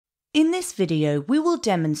In this video, we will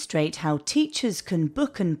demonstrate how teachers can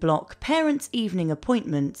book and block parents' evening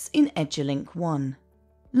appointments in Edulink One.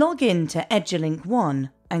 Log in to Edulink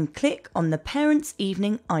One and click on the Parents'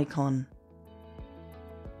 Evening icon.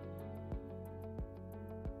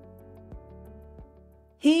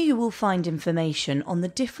 Here you will find information on the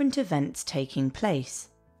different events taking place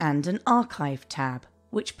and an Archive tab,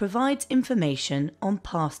 which provides information on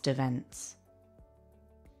past events.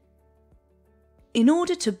 In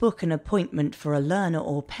order to book an appointment for a learner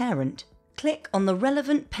or parent, click on the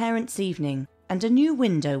relevant Parents' Evening and a new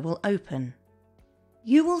window will open.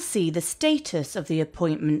 You will see the status of the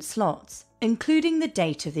appointment slots, including the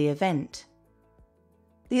date of the event.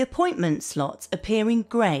 The appointment slots appear in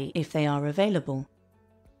grey if they are available.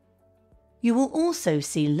 You will also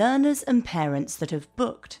see learners and parents that have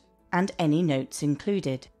booked and any notes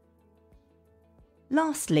included.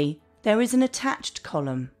 Lastly, there is an attached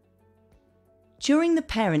column. During the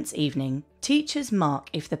Parents' Evening, teachers mark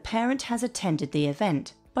if the parent has attended the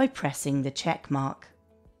event by pressing the check mark.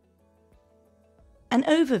 An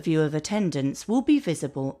overview of attendance will be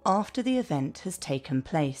visible after the event has taken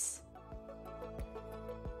place.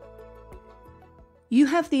 You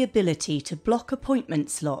have the ability to block appointment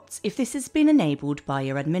slots if this has been enabled by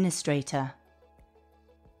your administrator.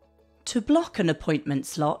 To block an appointment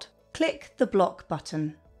slot, click the Block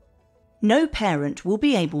button. No parent will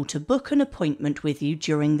be able to book an appointment with you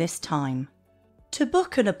during this time. To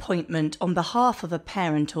book an appointment on behalf of a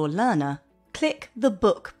parent or learner, click the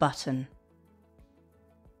Book button.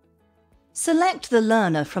 Select the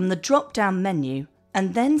learner from the drop-down menu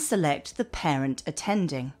and then select the parent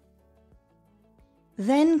attending.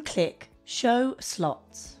 Then click Show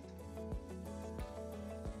Slots.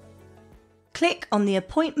 Click on the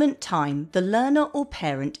appointment time the learner or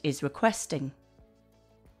parent is requesting.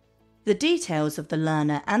 The details of the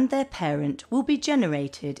learner and their parent will be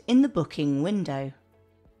generated in the booking window.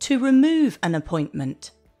 To remove an appointment,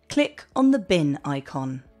 click on the bin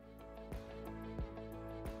icon.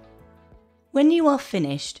 When you are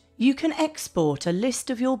finished, you can export a list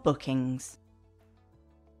of your bookings.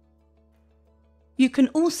 You can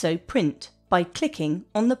also print by clicking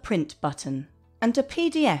on the Print button, and a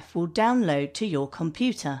PDF will download to your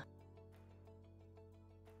computer.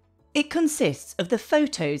 It consists of the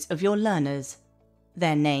photos of your learners,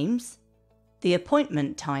 their names, the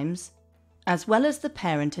appointment times, as well as the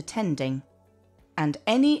parent attending, and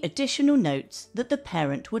any additional notes that the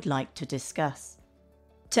parent would like to discuss.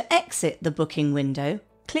 To exit the booking window,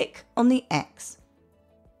 click on the X.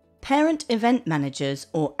 Parent event managers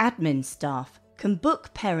or admin staff can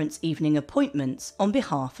book parents' evening appointments on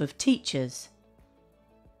behalf of teachers.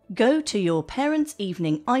 Go to your Parents'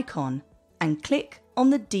 Evening icon and click on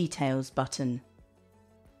the Details button.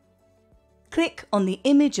 Click on the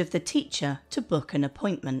image of the teacher to book an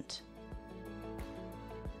appointment.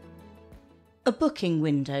 A booking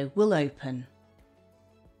window will open.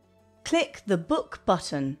 Click the Book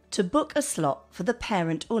button to book a slot for the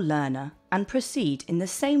parent or learner and proceed in the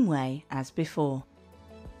same way as before.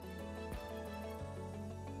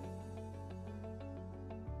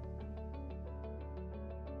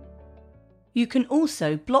 You can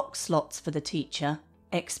also block slots for the teacher,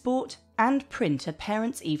 export and print a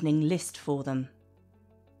Parents' Evening list for them.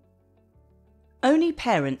 Only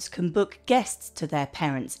parents can book guests to their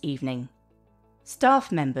Parents' Evening.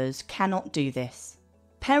 Staff members cannot do this.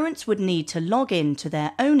 Parents would need to log in to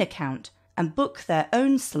their own account and book their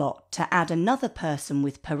own slot to add another person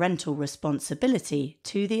with parental responsibility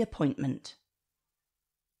to the appointment.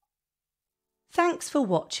 Thanks for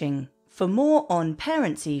watching. For more on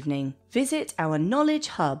Parents' Evening, visit our Knowledge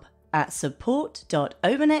Hub at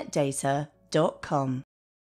support.overnetdata.com.